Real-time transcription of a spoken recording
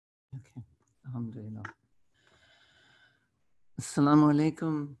Okay, Alhamdulillah. Assalamu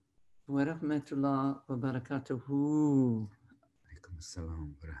alaikum wa rahmatullah wa barakatuhu. Alaikum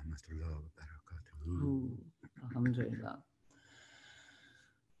assalam wa rahmatullah wa barakatuhu. Alhamdulillah.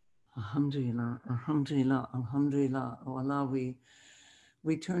 Alhamdulillah. Alhamdulillah. Alhamdulillah. Oh Allah,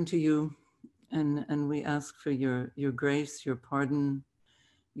 we turn to you and we ask for your grace, your pardon,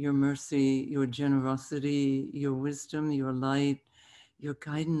 your mercy, your generosity, your wisdom, your light, your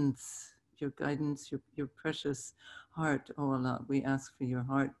guidance, your precious heart, oh Allah. We ask for your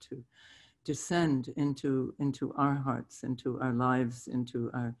heart to descend into our hearts, into our lives,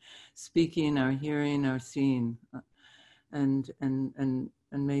 into our speaking, our hearing, our seeing, and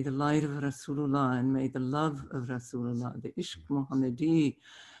may the light of Rasulullah and may the love of Rasulullah, the Ishq Muhammadi,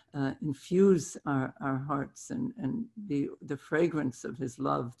 infuse our hearts and the fragrance of his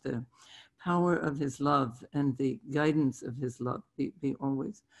love, the power of his love, and the guidance of his love be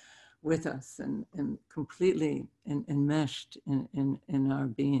always with us and completely enmeshed in our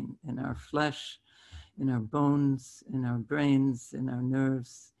being, in our flesh, in our bones, in our brains, in our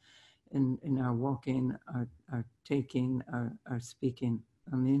nerves, in our walking, our taking, our speaking.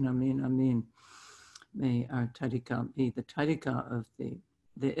 Ameen, ameen, ameen. May our tariqah be the tariqah of the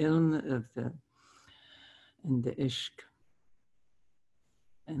ilm of and the ishq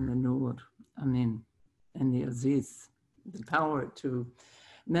and the nur. Ameen. And the aziz, the power to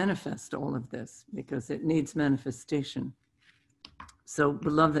manifest all of this because it needs manifestation. So,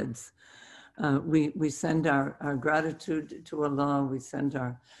 beloveds, we send our gratitude to Allah. We send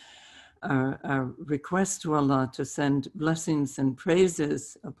our request to Allah to send blessings and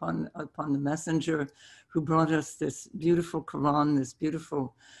praises upon the messenger who brought us this beautiful Quran, this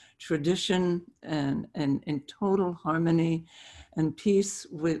beautiful tradition, and in total harmony and peace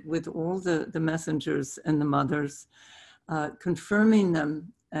with all the messengers and the mothers, confirming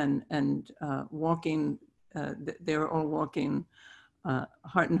them and walking, they're all walking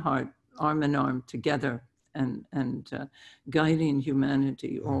heart and heart, arm in arm together, and guiding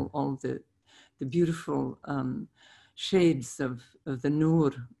humanity, all the beautiful shades of the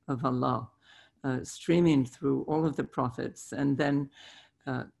nur of Allah, streaming through all of the prophets, and then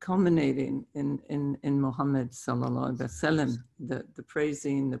culminating in Muhammad sallallahu alaihi wasallam, the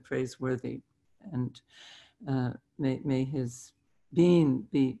praising, the praiseworthy, and may his being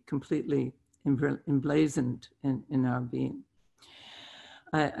be completely emblazoned in our being.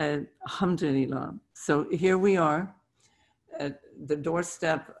 Alhamdulillah. So here we are at the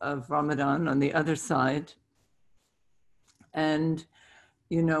doorstep of Ramadan on the other side. And,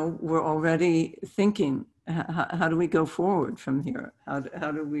 we're already thinking, how do we go forward from here? How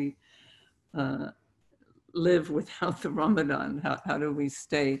do we live without the Ramadan? How do we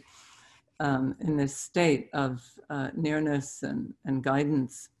stay in this state of nearness and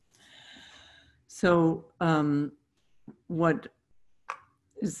guidance? So what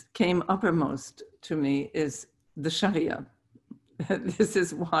came uppermost to me is the Sharia. This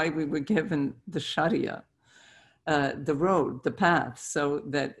is why we were given the Sharia, the road, the path, so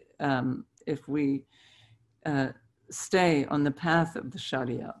that if we stay on the path of the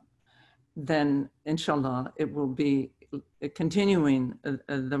Sharia, then inshallah it will be continuing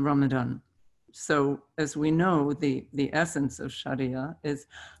the Ramadan. So as we know, the essence of Sharia is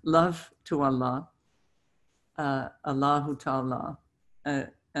love to Allah, Allahu Ta'ala,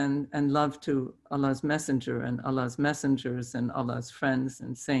 and love to Allah's messenger and Allah's messengers and Allah's friends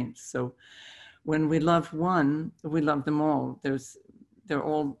and saints. So when we love one, we love them all. They're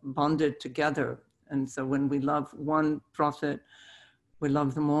all bonded together. And so when we love one prophet, we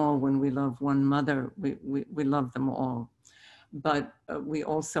love them all. When we love one mother, we love them all. But we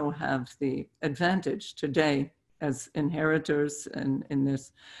also have the advantage today as inheritors and in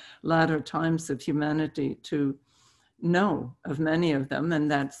this latter times of humanity to know of many of them, and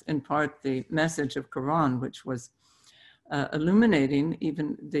that's in part the message of Quran, which was illuminating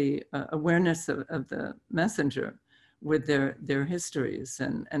even the awareness of the messenger with their histories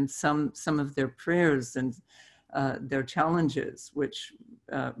and some of their prayers and their challenges, which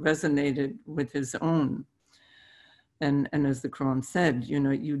resonated with his own. And as the Quran said,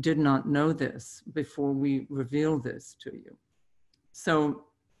 you did not know this before we reveal this to you. So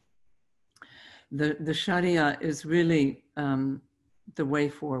the Sharia is really the way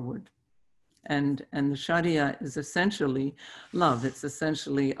forward. And the Sharia is essentially love. It's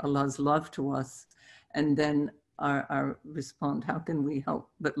essentially Allah's love to us. And then our response, how can we help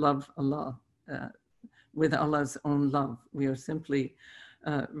but love Allah with Allah's own love? We are simply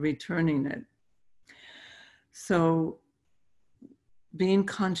returning it. So being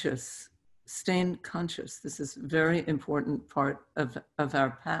conscious, staying conscious. This is a very important part of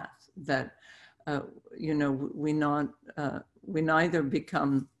our path, that, you know, we neither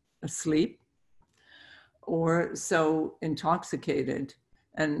become asleep or so intoxicated.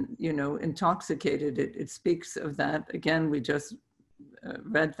 And, you know, intoxicated, it speaks of that. Again, we just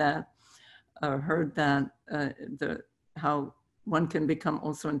read that, heard that, how one can become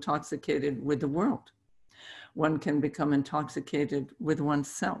also intoxicated with the world. One can become intoxicated with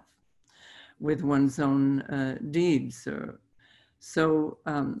oneself, with one's own deeds. So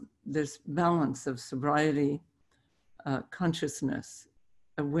this balance of sobriety, consciousness,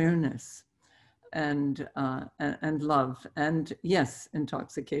 awareness, and love, and yes,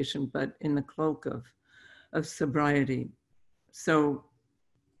 intoxication, but in the cloak of sobriety. So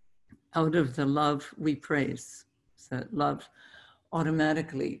out of the love we praise. So love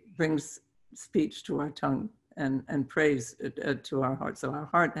automatically brings speech to our tongue and praise to our heart. So our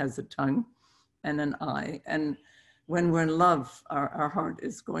heart has a tongue and an eye. And when we're in love, our heart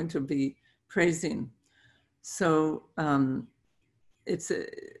is going to be praising. So it's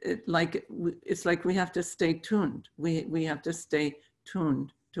like we have to stay tuned. We have to stay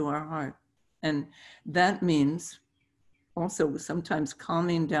tuned to our heart. And that means also sometimes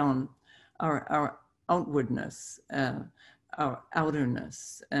calming down our outwardness, our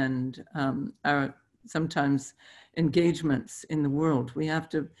outerness, and our sometimes engagements in the world. We have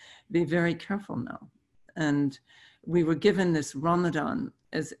to be very careful now. And we were given this Ramadan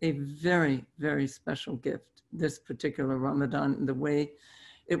as a very, very special gift, this particular Ramadan, the way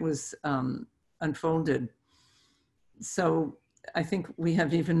it was unfolded. So I think we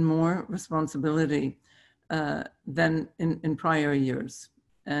have even more responsibility than in prior years,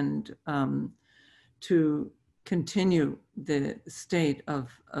 and to continue the state of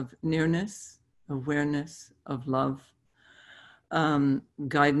nearness, awareness, of love,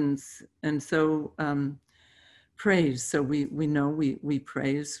 guidance. And so praise. So we know we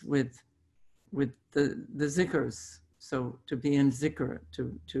praise with the zikrs. So to be in zikr,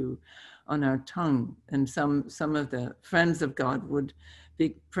 to on our tongue. And some of the friends of God would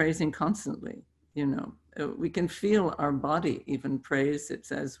be praising constantly. You know, we can feel our body even praise. It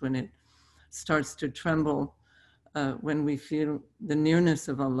says when it starts to tremble, when we feel the nearness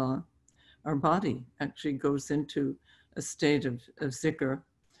of Allah, our body actually goes into a state of zikr.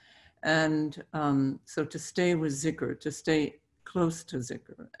 And so to stay with zikr, to stay close to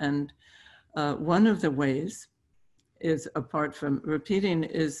zikr. And one of the ways is, apart from repeating,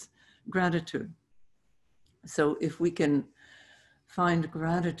 is gratitude. So if we can find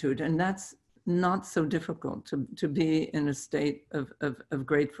gratitude, and that's not so difficult, to be in a state of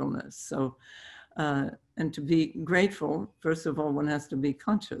gratefulness. So, and to be grateful, first of all, one has to be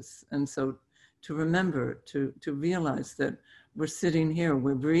conscious. And so to remember, to realize that we're sitting here,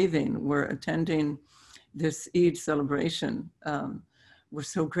 we're breathing, we're attending this Eid celebration. We're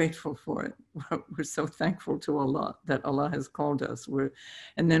so grateful for it. We're so thankful to Allah that Allah has called us.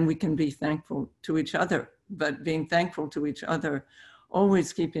 And then we can be thankful to each other, but being thankful to each other,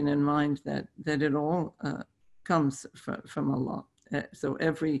 always keeping in mind that it all comes from Allah. So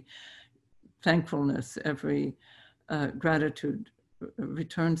every thankfulness, every gratitude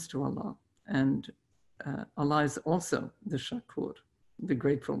returns to Allah. And Allah is also the Shakur, the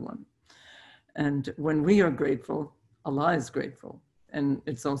grateful one. And when we are grateful, Allah is grateful. And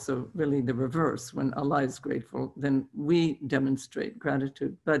it's also really the reverse. When Allah is grateful, then we demonstrate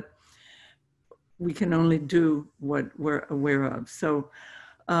gratitude. But we can only do what we're aware of. So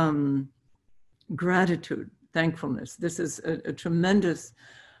gratitude, thankfulness, this is a tremendous,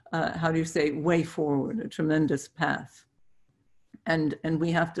 how do you say, way forward, a tremendous path. And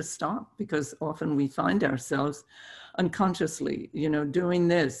we have to stop, because often we find ourselves unconsciously, you know, doing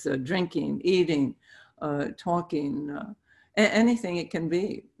this, drinking, eating, talking, anything it can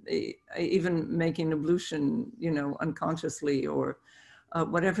be, even making ablution, you know, unconsciously, or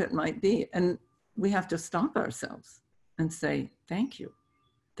whatever it might be. And we have to stop ourselves and say, thank you.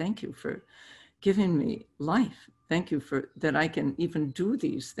 Thank you for giving me life. Thank you for that I can even do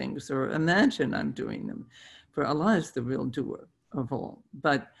these things, or imagine I'm doing them. For Allah is the real doer of all.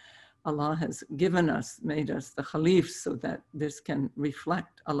 But Allah has given us, made us the Khalifs, so that this can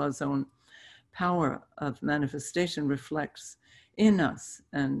reflect Allah's own power of manifestation, reflects in us,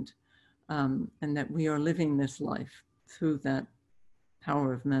 and that we are living this life through that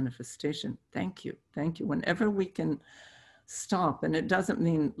power of manifestation. Thank you. Thank you. Whenever we can stop, and it doesn't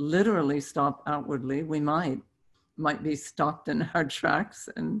mean literally stop outwardly, we might be stopped in our tracks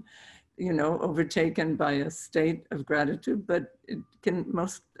and, you know, overtaken by a state of gratitude, but it can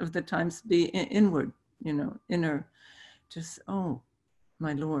most of the times be inward, you know, inner, just, oh,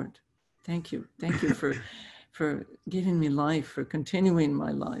 my Lord, Thank you. Thank you for giving me life, for continuing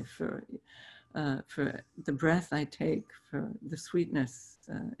my life, for the breath I take, for the sweetness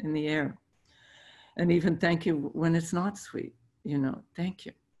in the air. And even thank you when it's not sweet, thank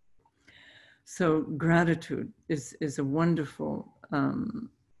you. So gratitude is a wonderful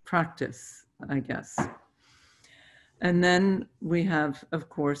practice, I guess. And then we have, of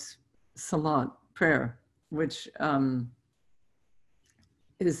course, salat, prayer, which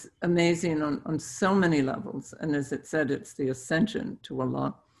is amazing on so many levels. And as it said, it's the ascension to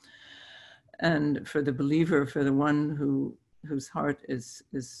Allah. And for the believer, for the one whose heart has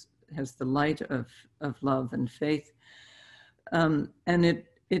the light of love and faith. And it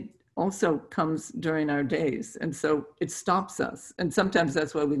also comes during our days. And so it stops us. And sometimes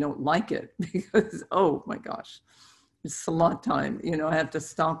that's why we don't like it, because, oh my gosh, it's salat time. I have to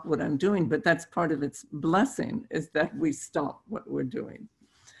stop what I'm doing. But that's part of its blessing, is that we stop what we're doing.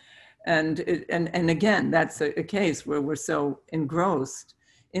 And again, that's a case where we're so engrossed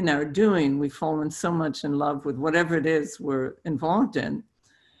in our doing, we've fallen so much in love with whatever it is we're involved in.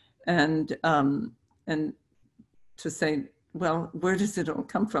 And to say, well, where does it all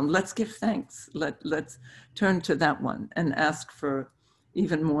come from? Let's give thanks. Let's turn to that one and ask for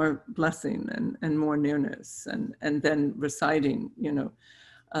even more blessing and more nearness, and then reciting,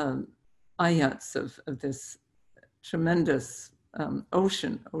 ayats of this tremendous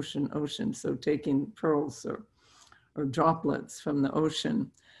ocean. So taking pearls or droplets from the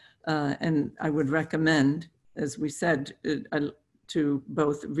ocean. And I would recommend, as we said, to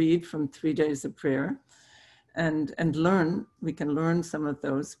both read from 3 Days of Prayer and learn. We can learn some of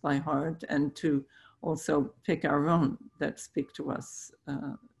those by heart, and to also pick our own that speak to us,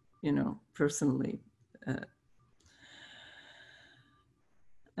 personally.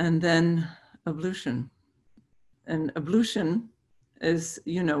 And then ablution. And ablution is,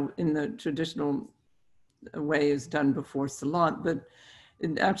 in the traditional way, is done before salat, but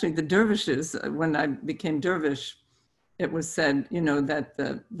actually the dervishes, when I became dervish, it was said, that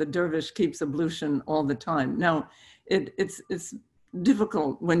the dervish keeps ablution all the time. Now, it's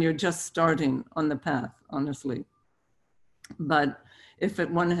difficult when you're just starting on the path, honestly. But if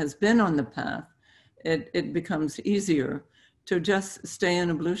one has been on the path, it becomes easier to just stay in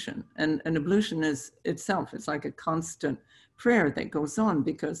ablution. And ablution is itself, it's like a constant prayer that goes on,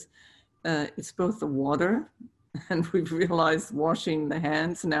 because it's both the water, and we've realized washing the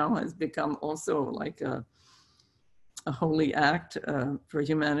hands now has become also like a holy act for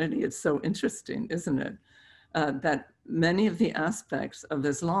humanity. It's so interesting, isn't it? That many of the aspects of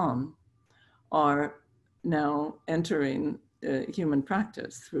Islam are now entering human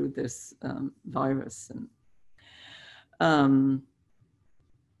practice through this virus. And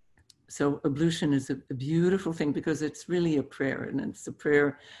so ablution is a beautiful thing, because it's really a prayer, and it's a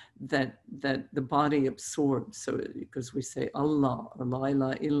prayer that the body absorbs. So because we say Allah, or La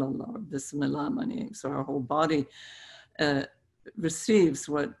ilaha illallah, or Bismillah mani, so our whole body receives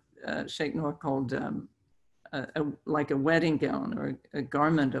what Sheikh Noor called like a wedding gown, or a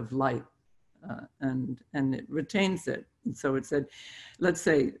garment of light, and it retains it. And so it said, let's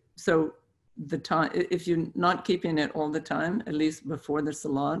say, so the time, if you're not keeping it all the time, at least before the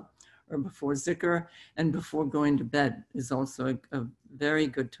salat, or before zikr, and before going to bed is also a very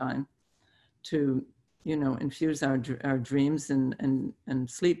good time to, infuse our dreams and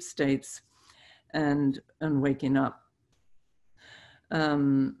sleep states and waking up.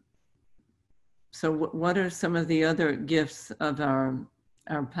 So what are some of the other gifts of our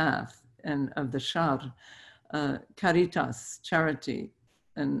path and of the Shahr? Caritas, charity,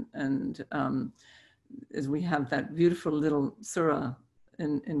 and as we have that beautiful little surah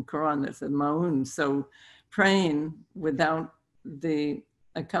in Quran that says Ma'un. So praying without the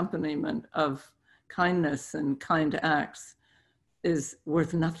accompaniment of kindness and kind acts is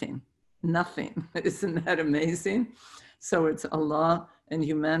worth nothing. Nothing. Isn't that amazing? So it's Allah and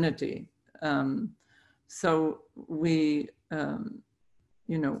humanity. So we,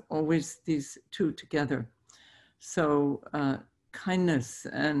 always these two together. So kindness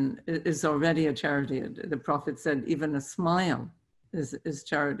is already a charity. The Prophet said even a smile is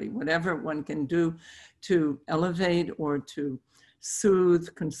charity. Whatever one can do to elevate or to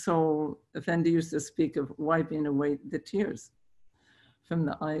soothe, console. Effendi used to speak of wiping away the tears from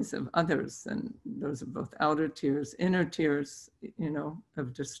the eyes of others, and those are both outer tears, inner tears,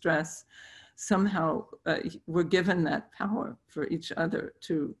 of distress. Somehow we're given that power for each other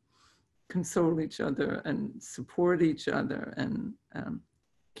to console each other and support each other and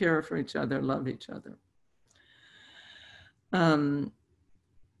care for each other, love each other.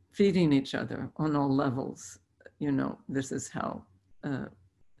 Feeding each other on all levels. This is how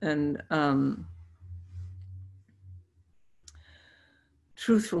And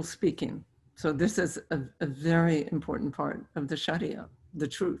truthful speaking. So this is a very important part of the Sharia, the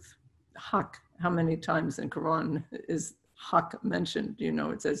truth. Haq, how many times in Quran is haq mentioned? You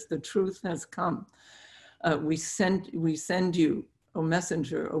know, it says the truth has come. We send you, O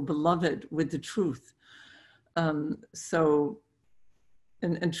messenger, O beloved, with the truth. So,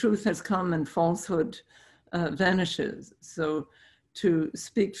 and truth has come and falsehood vanishes. So to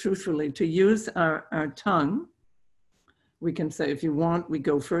speak truthfully, to use our tongue, we can say, if you want, we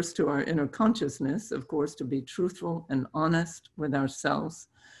go first to our inner consciousness, of course, to be truthful and honest with ourselves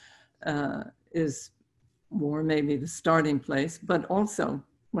is more maybe the starting place, but also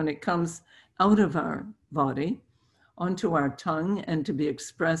when it comes out of our body, onto our tongue, and to be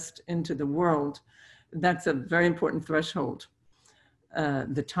expressed into the world, that's a very important threshold,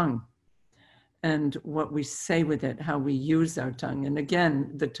 the tongue. And what we say with it, how we use our tongue. And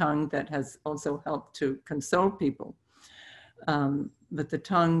again, the tongue that has also helped to console people. But the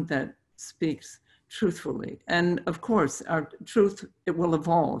tongue that speaks truthfully. And of course, our truth, it will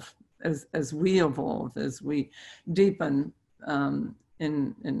evolve as we evolve, as we deepen and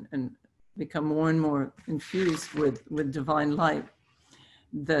become more and more infused with divine light.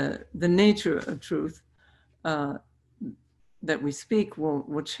 The nature of truth that we speak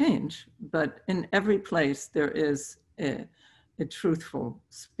will change, but in every place there is a truthful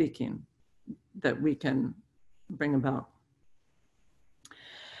speaking that we can bring about.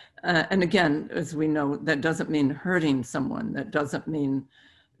 And again, as we know, that doesn't mean hurting someone. That doesn't mean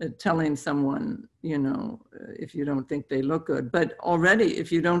telling someone, you know, if you don't think they look good. But already,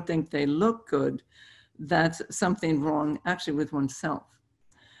 if you don't think they look good, that's something wrong actually with oneself.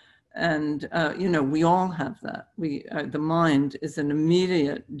 And, you know, we all have that. The mind is an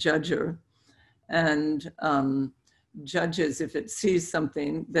immediate judger and judges if it sees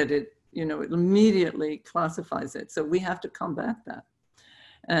something that it, you know, it immediately classifies it. So we have to combat that.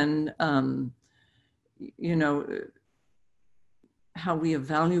 And, you know, how we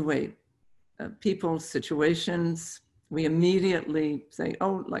evaluate people's situations, we immediately say,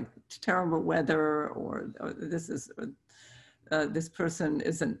 oh, like terrible weather, or this person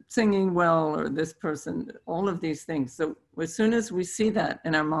isn't singing well, or this person, all of these things. So as soon as we see that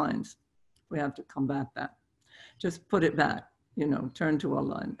in our minds, we have to combat that. Just put it back, you know, turn to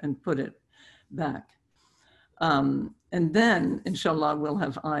Allah and put it back. And then, inshallah, we'll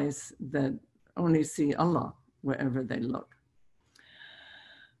have eyes that only see Allah wherever they look.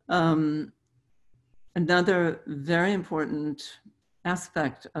 Another very important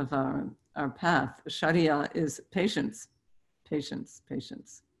aspect of our path, Sharia, is patience. Patience.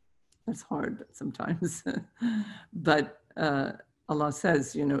 That's hard sometimes. But Allah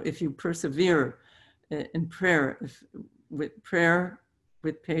says, you know, if you persevere in prayer, with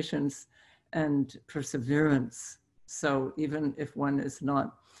patience and perseverance. So even if one is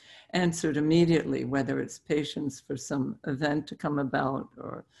not answered immediately, whether it's patience for some event to come about,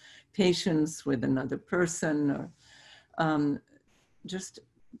 or patience with another person, or just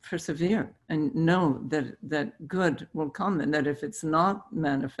persevere and know that good will come, and that if it's not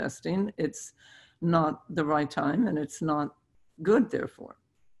manifesting, it's not the right time and it's not good, therefore.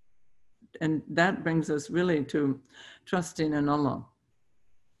 And that brings us really to trusting in Allah,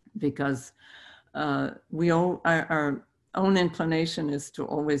 because our own inclination is to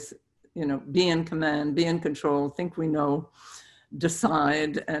always, you know, be in command, be in control, think we know,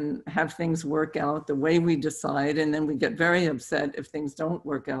 decide, and have things work out the way we decide. And then we get very upset if things don't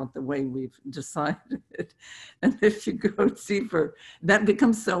work out the way we've decided. And if you go deeper, that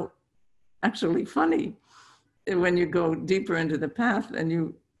becomes so actually funny when you go deeper into the path,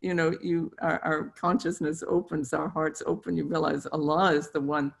 and our consciousness opens, our hearts open, you realize Allah is the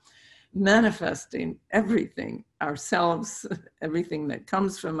one manifesting everything, ourselves, everything that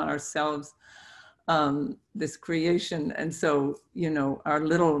comes from ourselves, this creation. And so, you know, our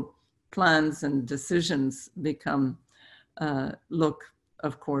little plans and decisions become, look,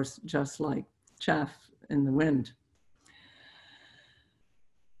 of course, just like chaff in the wind.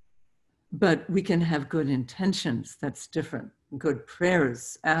 But we can have good intentions, that's different. Good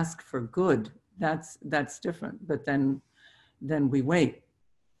prayers, ask for good, that's different. But then we wait,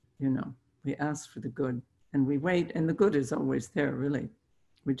 you know, we ask for the good and we wait, and the good is always there, really.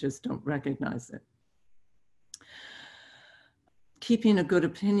 We just don't recognize it. Keeping a good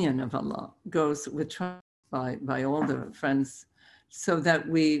opinion of Allah goes with trust by all the friends, so that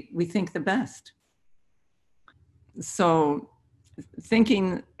we think the best. So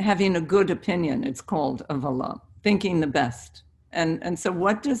having a good opinion, it's called, of Allah, thinking the best. And so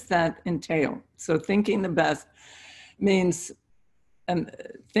what does that entail? So thinking the best means and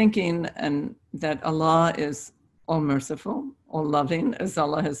thinking and that Allah is all merciful, all loving, as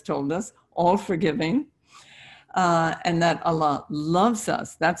Allah has told us, all forgiving, and that Allah loves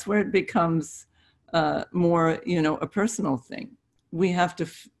us. That's where it becomes more, a personal thing. We have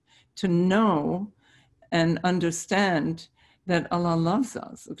to know and understand that Allah loves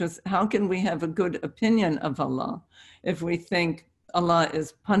us, because how can we have a good opinion of Allah if we think Allah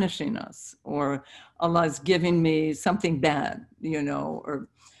is punishing us, or Allah is giving me something bad, or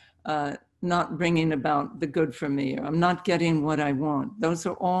not bringing about the good for me, or I'm not getting what I want. Those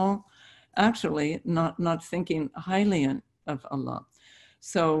are all actually not thinking highly of Allah.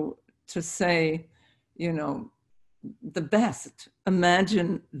 So to say, the best,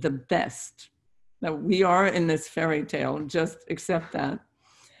 imagine the best. Now, we are in this fairy tale, just accept that.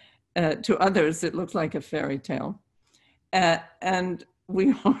 To others, it looks like a fairy tale. And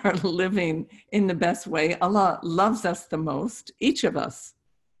we are living in the best way. Allah loves us the most, each of us,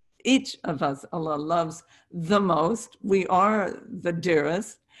 Allah loves the most. We are the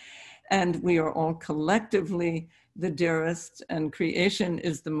dearest, and we are all collectively the dearest, and creation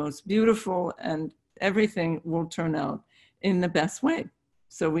is the most beautiful, and everything will turn out in the best way.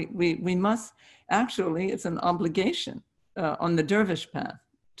 So we must, actually, it's an obligation on the dervish path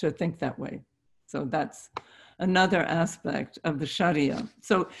to think that way. So that's another aspect of the Sharia.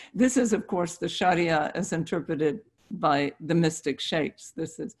 So this is, of course, the Sharia as interpreted by the mystic sheikhs.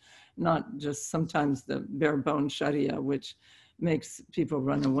 This is not just sometimes the bare bone Sharia, which makes people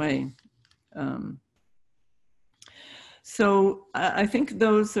run away. So I think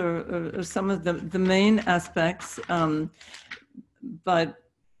those are some of the main aspects, but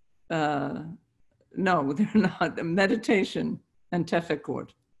no, they're not. Meditation and tefekkur,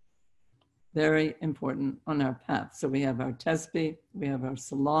 very important on our path. So we have our tasbih, we have our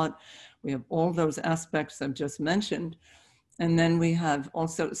salat, we have all those aspects I've just mentioned. And then we have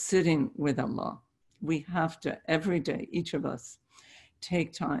also sitting with Allah. We have to, every day, each of us,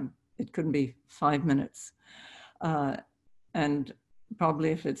 take time. It could be 5 minutes. And probably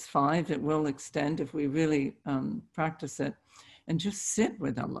if it's 5, it will extend if we really practice it. And just sit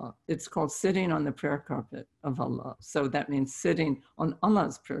with Allah. It's called sitting on the prayer carpet of Allah. So that means sitting on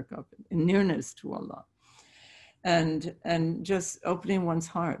Allah's prayer carpet, in nearness to Allah. And just opening one's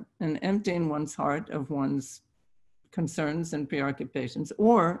heart and emptying one's heart of one's concerns and preoccupations,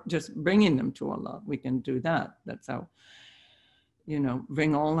 or just bringing them to Allah. We can do that. That's how,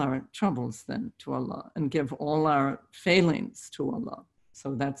 bring all our troubles then to Allah and give all our failings to Allah.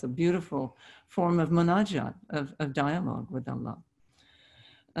 So that's a beautiful form of munajat, of dialogue with Allah.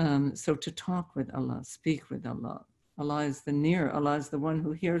 So to talk with Allah, speak with Allah. Allah is the near, Allah is the one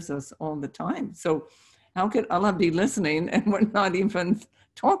who hears us all the time. So how could Allah be listening and we're not even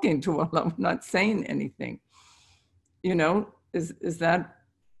talking to Allah, we're not saying anything? Is that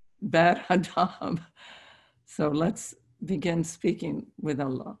bad adab? So let's begin speaking with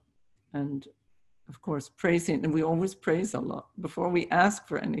Allah. And of course, praising, and we always praise Allah before we ask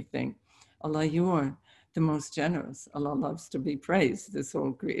for anything. Allah, you are the most generous. Allah loves to be praised. This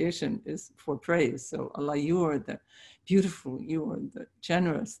whole creation is for praise. So Allah, you are the beautiful, you are the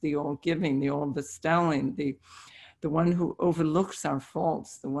generous, the all-giving, the all-bestowing, the one who overlooks our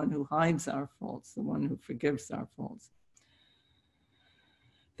faults, the one who hides our faults, the one who forgives our faults,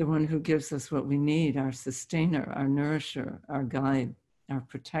 the one who gives us what we need, our sustainer, our nourisher, our guide, our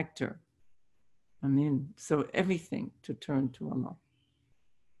protector. So everything to turn to Allah.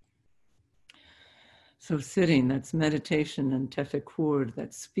 So sitting, that's meditation, and tefekkur,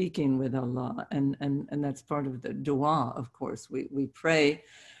 that's speaking with Allah, and that's part of the dua, of course. We pray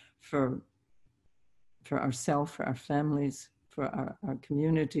for ourselves, for our families, for our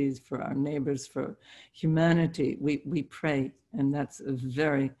communities, for our neighbors, for humanity. We pray, and that's a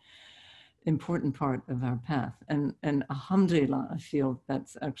very important part of our path. And alhamdulillah, I feel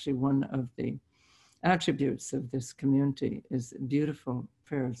that's actually one of the attributes of this community, is beautiful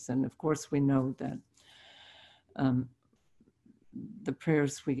prayers. And of course, we know that the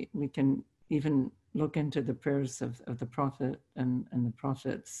prayers, we can even look into the prayers of the Prophet and the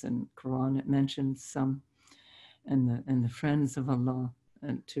prophets, and Quran, it mentions some, and the friends of Allah,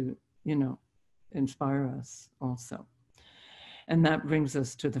 and to, inspire us also. And that brings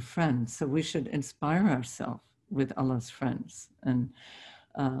us to the friends. So we should inspire ourselves with Allah's friends, and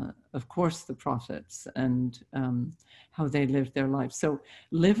of course the prophets, and how they lived their life. So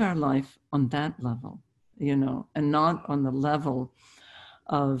live our life on that level, and not on the level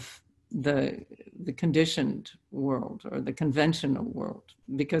of the conditioned world or the conventional world.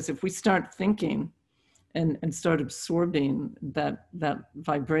 Because if we start thinking and start absorbing that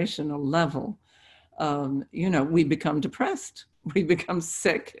vibrational level, we become depressed. we become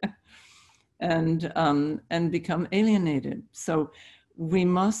sick and become alienated. So we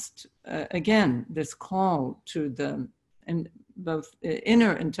must, again, this call to the, and both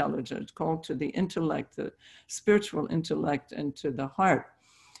inner intelligence, call to the intellect, the spiritual intellect, and to the heart,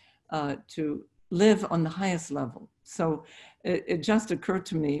 to live on the highest level. So it just occurred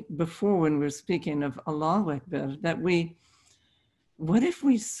to me before, when we were speaking of Allahu Akbar, that what if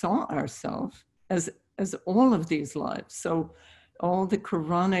we saw ourselves as all of these lives? So all the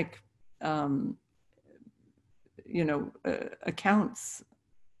Quranic, accounts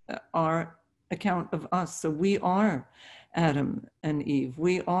are account of us. So we are Adam and Eve.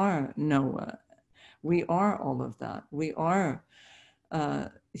 We are Noah. We are all of that. We are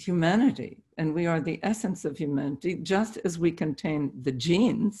humanity, and we are the essence of humanity, just as we contain the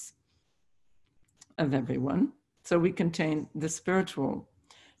genes of everyone. So we contain the spiritual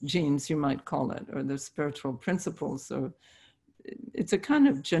genes, you might call it, or the spiritual principles. So it's a kind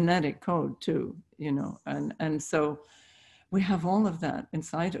of genetic code too, and so we have all of that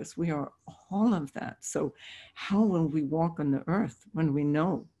inside us. We are all of that. So how will we walk on the earth when we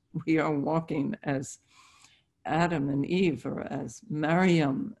know we are walking as Adam and Eve, or as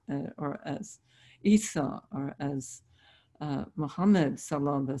Maryam, or as Isa, or as Muhammad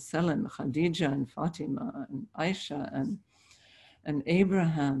sallallahu alaihi wasallam, Khadija and Fatima and Aisha and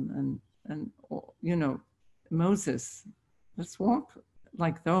Abraham and Moses? Let's walk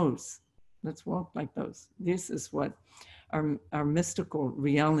like those. Let's walk like those. This is what our mystical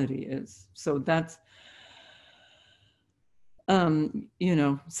reality is. So that's,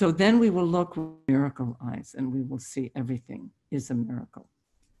 so then we will look with miracle eyes, and we will see everything is a miracle.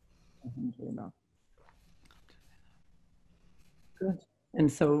 Good.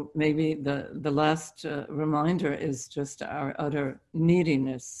 And so maybe the last reminder is just our utter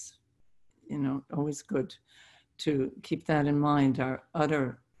neediness. Always good to keep that in mind, our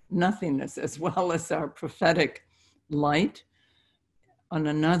utter nothingness, as well as our prophetic light. On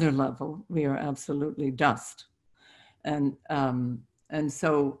another level, we are absolutely dust. And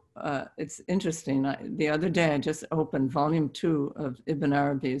so it's interesting. The other day, I just opened volume 2 of Ibn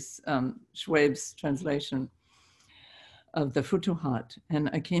Arabi's, Schwab's translation of the Futuhat, and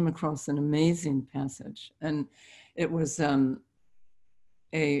I came across an amazing passage. And it was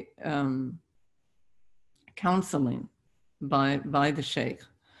a counseling by the Sheikh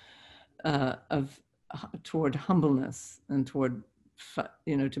toward humbleness, and toward,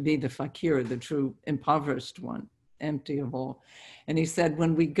 to be the fakir, the true impoverished one, empty of all. And he said,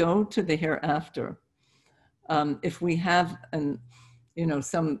 when we go to the hereafter, if we have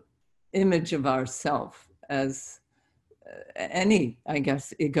some image of ourself as any, I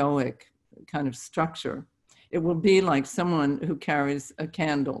guess, egoic kind of structure, it will be like someone who carries a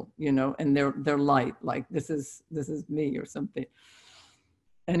candle, and their light, like this is me or something.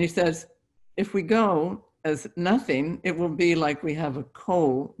 And he says, if we go as nothing, it will be like we have a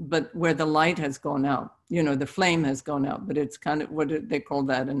coal, but where the light has gone out, the flame has gone out, but it's kind of, what they call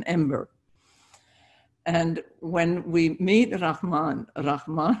that, an ember. And when we meet Rahman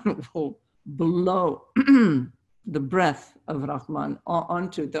will blow the breath of Rahman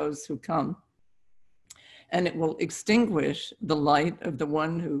onto those who come, and it will extinguish the light of the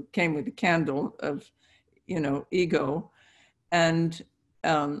one who came with the candle of, ego, and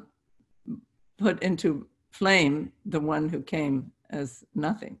put into flame the one who came as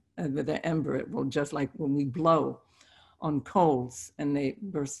nothing. And with the ember, it will, just like when we blow on coals and they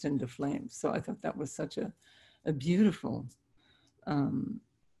burst into flames. So I thought that was such a beautiful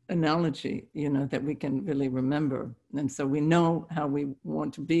analogy, that we can really remember. And so we know how we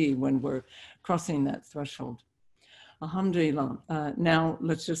want to be when we're crossing that threshold. Alhamdulillah. Now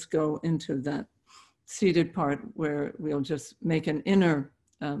let's just go into that seated part where we'll just make an inner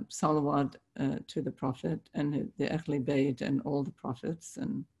salawat to the Prophet and the Ahlul Bayt and all the prophets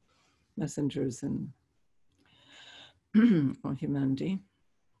and messengers and or humanity.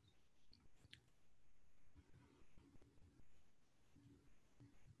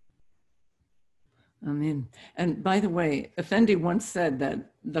 Amen. And by the way, Effendi once said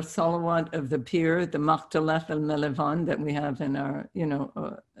that the salawat of the Pir, the Maqtalaf al-Malevan that we have in our, in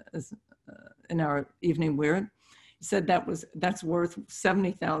our evening wird, he said that's worth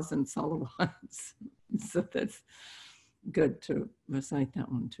 70,000 salawats. So that's good to recite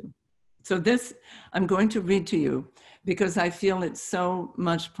that one too. So this, I'm going to read to you because I feel it's so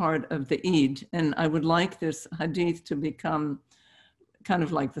much part of the Eid, and I would like this hadith to become kind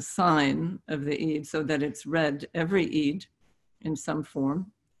of like the sign of the Eid, so that it's read every Eid in some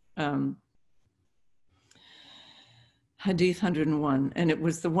form. Hadith 101, and it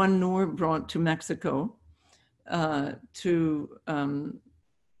was the one Noor brought to Mexico and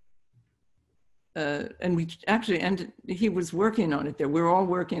we actually ended, he was working on it there. We were all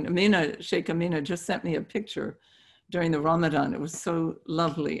working. Sheikh Amina just sent me a picture during the Ramadan. It was so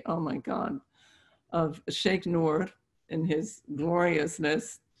lovely. Oh my God. Of Sheikh Noor in his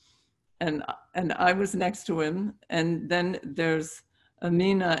gloriousness. And I was next to him. And then there's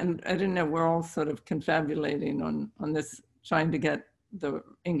Amina, and I didn't know, we're all sort of confabulating on this, trying to get the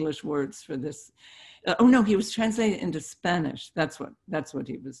English words for this. Oh no, he was translating into Spanish. That's what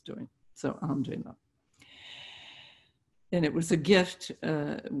he was doing. So alhamdulillah. And it was a gift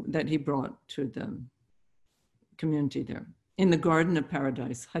that he brought to the community there. In the Garden of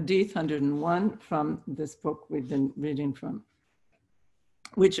Paradise, Hadith 101 from this book we've been reading from,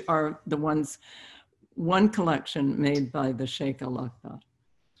 which are the ones, one collection made by the Sheikh Al-Akbar.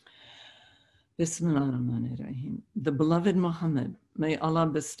 Bismillah ar-Rahman ar-Rahim. The beloved Muhammad, may Allah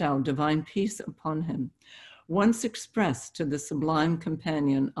bestow divine peace upon him, once expressed to the sublime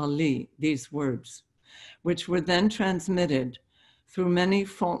companion Ali these words, which were then transmitted through many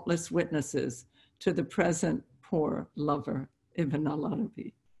faultless witnesses to the present poor lover, Ibn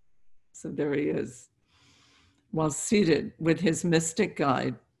al-Arabi. So there he is, while seated with his mystic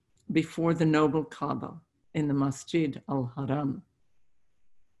guide before the noble Kaaba in the Masjid al-Haram.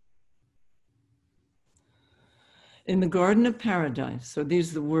 In the Garden of Paradise, so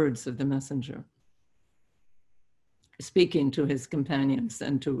these are the words of the messenger, speaking to his companions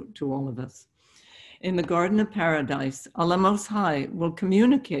and to all of us. In the Garden of Paradise, Allah Most High will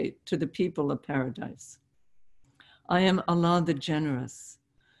communicate to the people of paradise. I am Allah the generous,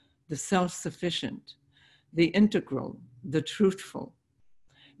 the self-sufficient, the integral, the truthful.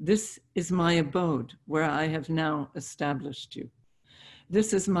 This is my abode where I have now established you.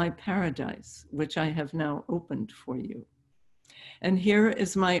 This is my paradise, which I have now opened for you. And here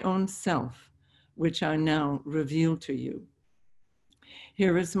is my own self, which I now reveal to you.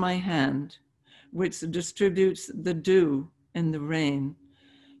 Here is my hand, which distributes the dew and the rain,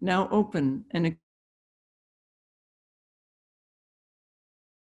 now open and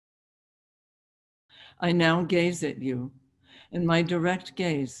I now gaze at you, and my direct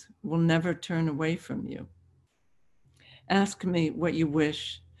gaze will never turn away from you. Ask me what you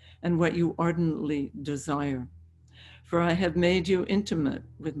wish and what you ardently desire, for I have made you intimate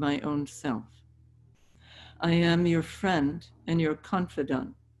with my own self. I am your friend and your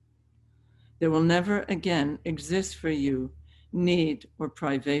confidant. There will never again exist for you need or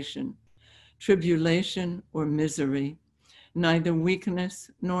privation, tribulation or misery, neither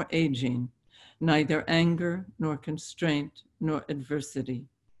weakness nor aging, neither anger nor constraint nor adversity.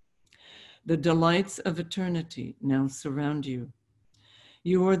 The delights of eternity now surround you.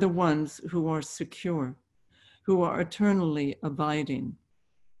 You are the ones who are secure, who are eternally abiding,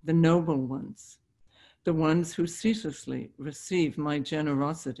 the noble ones, the ones who ceaselessly receive my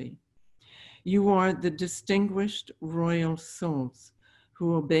generosity. You are the distinguished royal souls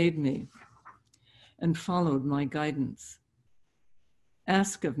who obeyed me and followed my guidance.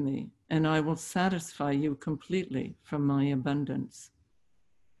 Ask of me, and I will satisfy you completely from my abundance.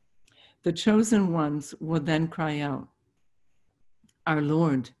 The chosen ones will then cry out, Our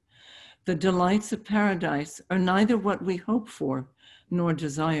Lord, the delights of paradise are neither what we hope for nor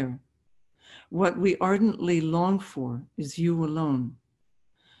desire. What we ardently long for is you alone,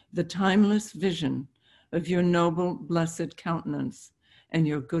 the timeless vision of your noble, blessed countenance and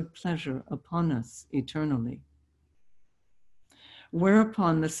your good pleasure upon us eternally.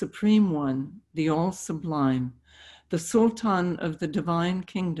 Whereupon the Supreme One, the All-Sublime, the Sultan of the Divine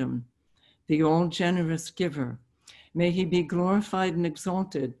Kingdom, the All-Generous Giver, may he be glorified and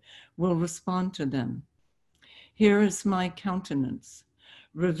exalted, will respond to them. Here is my countenance,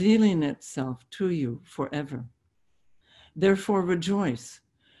 revealing itself to you forever. Therefore rejoice,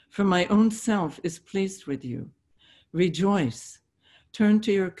 for my own self is pleased with you. Rejoice, turn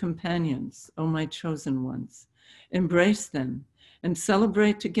to your companions, O my chosen ones, embrace them, and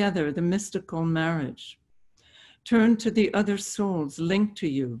celebrate together the mystical marriage. Turn to the other souls linked to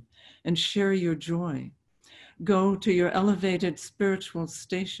you and share your joy. Go to your elevated spiritual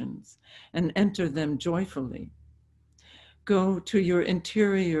stations and enter them joyfully. Go to your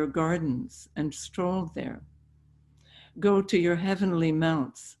interior gardens and stroll there. Go to your heavenly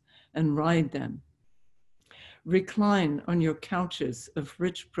mounts and ride them. Recline on your couches of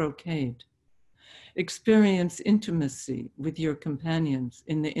rich brocade. Experience intimacy with your companions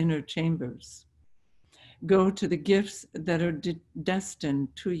in the inner chambers. Go to the gifts that are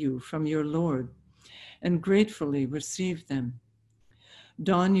destined to you from your Lord and gratefully receive them.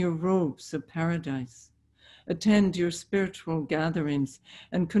 Don your robes of paradise. Attend your spiritual gatherings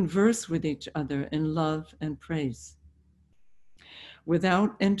and converse with each other in love and praise.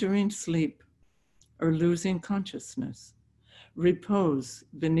 Without entering sleep or losing consciousness, repose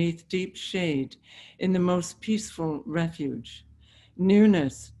beneath deep shade in the most peaceful refuge,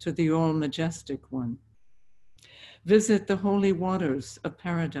 nearness to the all-majestic one. Visit the holy waters of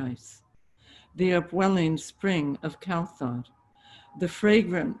paradise, the upwelling spring of Kauthar, the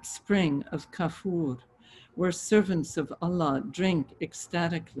fragrant spring of Kafur, where servants of Allah drink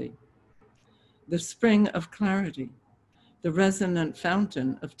ecstatically, the spring of clarity, the resonant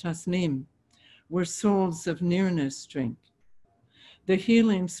fountain of Tasnim, where souls of nearness drink, the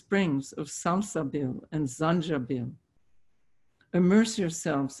healing springs of Salsabil and Zanjabil. Immerse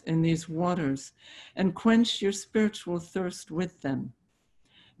yourselves in these waters and quench your spiritual thirst with them.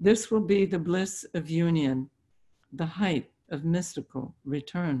 This will be the bliss of union, the height of mystical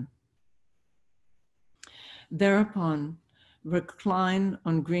return. Thereupon, recline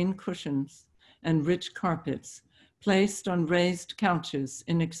on green cushions and rich carpets, placed on raised couches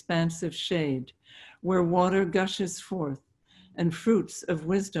in expansive shade, where water gushes forth and fruits of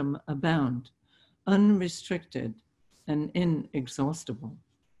wisdom abound, unrestricted and inexhaustible.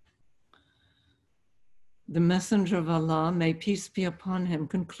 The Messenger of Allah, may peace be upon him,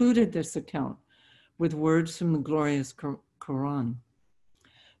 concluded this account with words from the glorious Quran.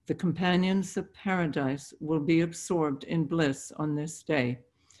 The companions of paradise will be absorbed in bliss on this day,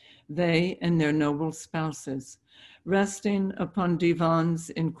 they and their noble spouses, resting upon divans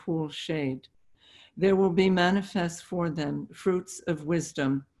in cool shade. There will be manifest for them fruits of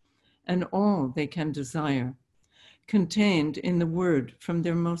wisdom and all they can desire, contained in the word from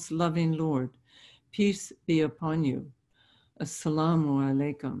their most loving Lord. Peace be upon you. Assalamu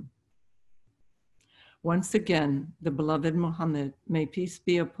alaikum. Once again, the beloved Muhammad, may peace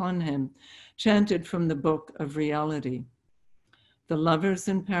be upon him, chanted from the Book of Reality. The lovers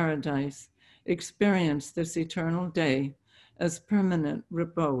in paradise experience this eternal day as permanent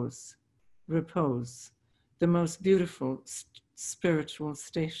repose, the most beautiful spiritual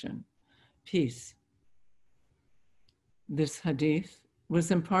station, peace. This hadith was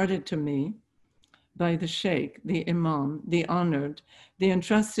imparted to me by the Sheikh, the Imam, the honored, the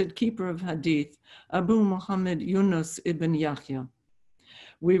entrusted keeper of hadith, Abu Muhammad Yunus ibn Yahya.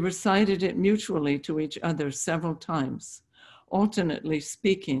 We recited it mutually to each other several times, alternately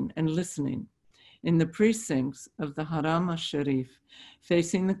speaking and listening, in the precincts of the Haram al-Sharif,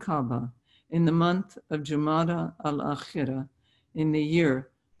 facing the Kaaba, in the month of Jumada al-Akhirah, in the year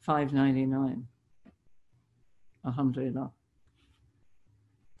 599. Alhamdulillah.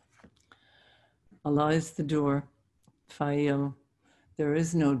 Allah is the doer, Fa'il. There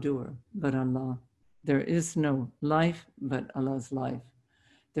is no doer but Allah. There is no life but Allah's life.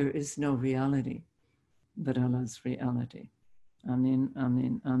 There is no reality but Allah's reality. Amin,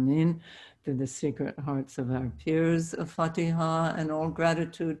 amin, amin. To the secret hearts of our peers, a Fatiha, and all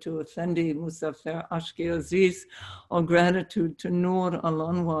gratitude to Effendi Muzaffar Ashki Aziz, all gratitude to Noor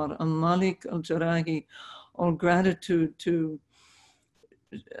Al-Anwar, Al-Malik Al-Jarahi, all gratitude to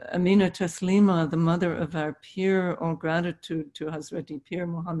Amina Taslima, the mother of our peer, all gratitude to Hazrati Pir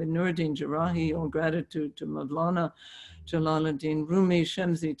Muhammad Nuruddin Jarahi, all gratitude to Mawlana Jalaluddin Rumi,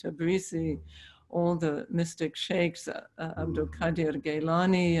 Shamsi Tabrisi, all the mystic sheikhs, Abdul Qadir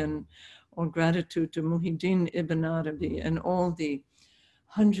Gailani, and all gratitude to Muhyiddin Ibn Arabi, and all the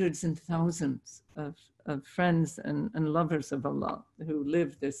hundreds and thousands of friends and lovers of Allah who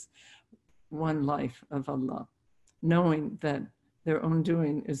live this one life of Allah, knowing that their own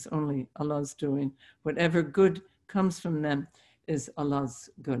doing is only Allah's doing. Whatever good comes from them is Allah's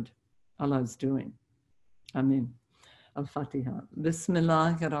good, Allah's doing. Amin. Al-Fatiha.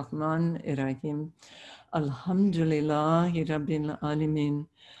 Bismillahir-Rahmanir-Rahim. Alhamdulillahi Rabbil Alamin.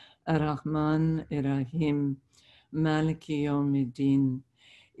 Ar-Rahman-ir-Rahim. Maliki Yawmiddin.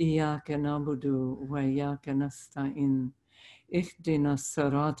 Iyaka na'budu wa iyaka nasta'in. Ihdina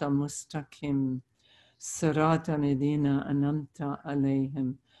as-sirata mustaqim. Sirata Medina anamta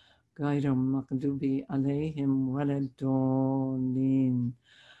alayhim. Ghayra maghdubi alayhim waladdallin.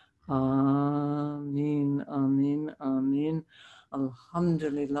 Ameen, ameen, ameen.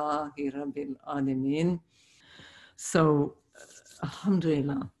 Alhamdulillahi Rabbil Alameen. So,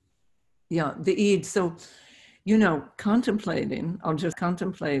 alhamdulillah. Yeah, the Eid. So, contemplating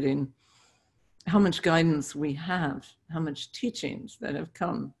how much guidance we have, how much teachings that have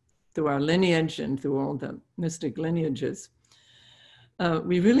come through our lineage and through all the mystic lineages.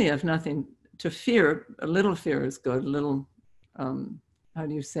 We really have nothing to fear. A little fear is good, a little, how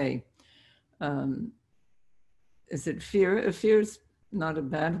do you say? Is it fear? Fear is not a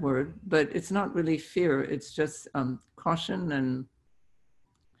bad word, but it's not really fear. It's just caution, and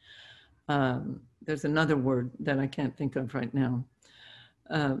there's another word that I can't think of right now.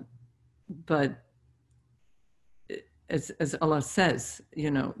 But as Allah says,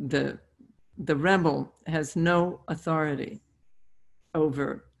 the rebel has no authority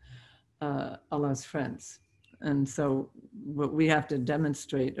over Allah's friends. And so what we have to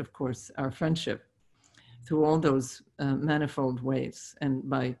demonstrate, of course, our friendship through all those manifold ways, and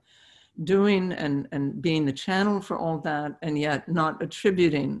by doing and being the channel for all that, and yet not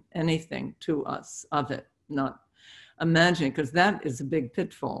attributing anything to us of it, not imagining, because that is a big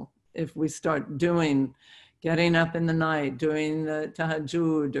pitfall. If we start getting up in the night, doing the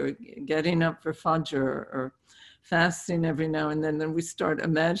tahajjud, or getting up for fajr, or fasting every now and then we start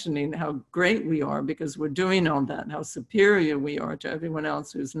imagining how great we are because we're doing all that, how superior we are to everyone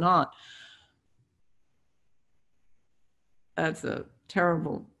else who's not. That's a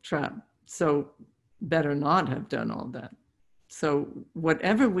terrible trap. So better not have done all that. So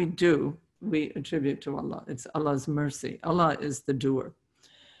whatever we do, we attribute to Allah. It's Allah's mercy. Allah is the doer.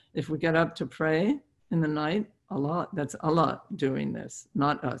 If we get up to pray in the night, that's Allah doing this,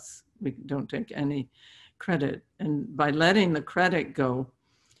 not us. We don't take any credit. And by letting the credit go,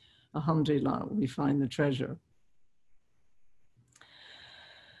 alhamdulillah, we find the treasure.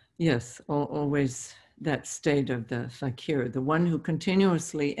 Yes, always that state of the fakir, the one who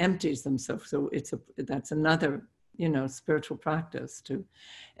continuously empties themselves. So that's another, spiritual practice, to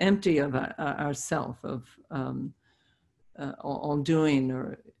empty of ourself, of all doing,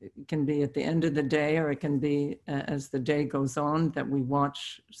 or it can be at the end of the day, or it can be as the day goes on, that we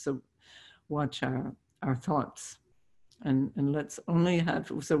watch our thoughts, and let's only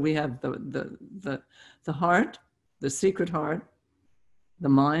have. So we have the heart, the secret heart, the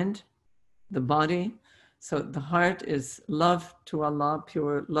mind, the body. So the heart is love to Allah,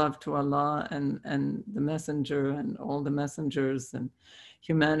 pure love to Allah, and the messenger, and all the messengers, and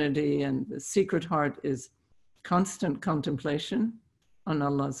humanity. And the secret heart is constant contemplation on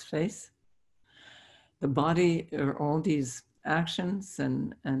Allah's face. The body are all these actions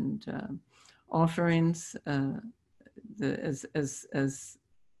and offerings, as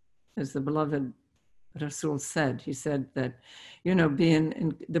the beloved Rasul said. He said that, being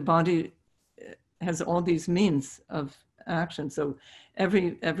in the body has all these means of action. So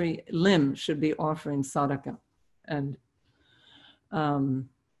every limb should be offering sadaqah, and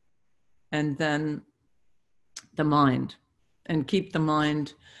then the mind, and keep the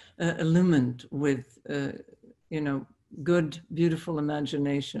mind illumined with good, beautiful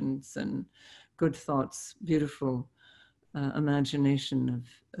imaginations, and good thoughts, beautiful imagination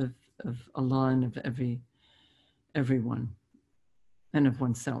of Allah, and of everyone, and of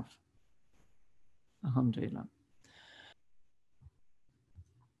oneself. Alhamdulillah.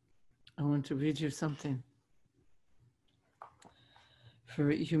 I want to read you something. For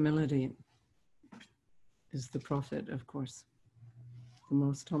humility is the Prophet, of course, the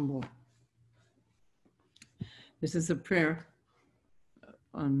most humble. This is a prayer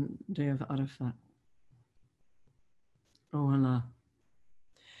on day of Arafat. Oh Allah,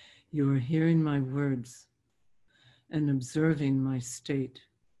 you are hearing my words and observing my state.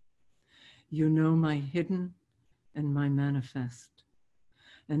 You know my hidden and my manifest,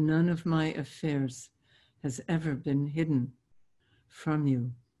 and none of my affairs has ever been hidden from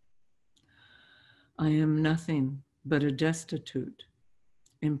you. I am nothing but a destitute,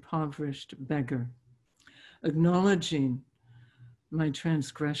 impoverished beggar, acknowledging my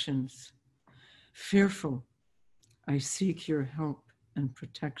transgressions. Fearful, I seek your help and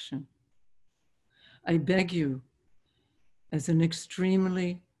protection. I beg you, as an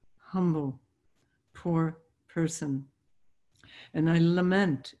extremely humble, poor person, and I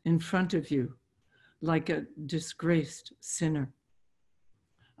lament in front of you like a disgraced sinner.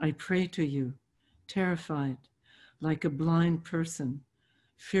 I pray to you, terrified, like a blind person,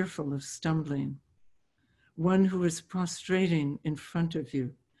 fearful of stumbling, one who is prostrating in front of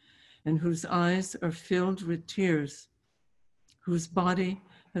you, and whose eyes are filled with tears, whose body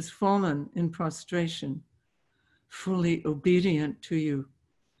has fallen in prostration, fully obedient to you,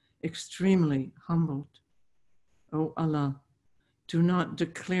 extremely humbled. O Allah, do not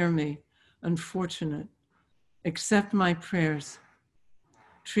declare me unfortunate. Accept my prayers.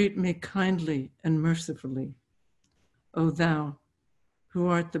 Treat me kindly and mercifully. O Thou, who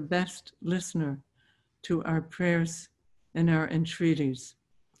art the best listener to our prayers and our entreaties.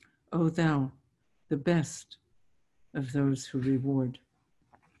 O Thou, the best of those who reward.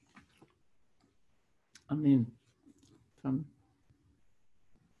 Amen.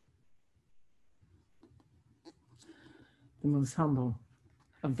 the most humble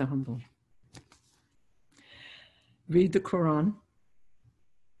of the humble. Read the Quran.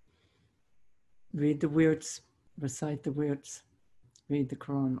 Read the words, recite the words. Read the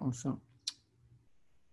Quran also.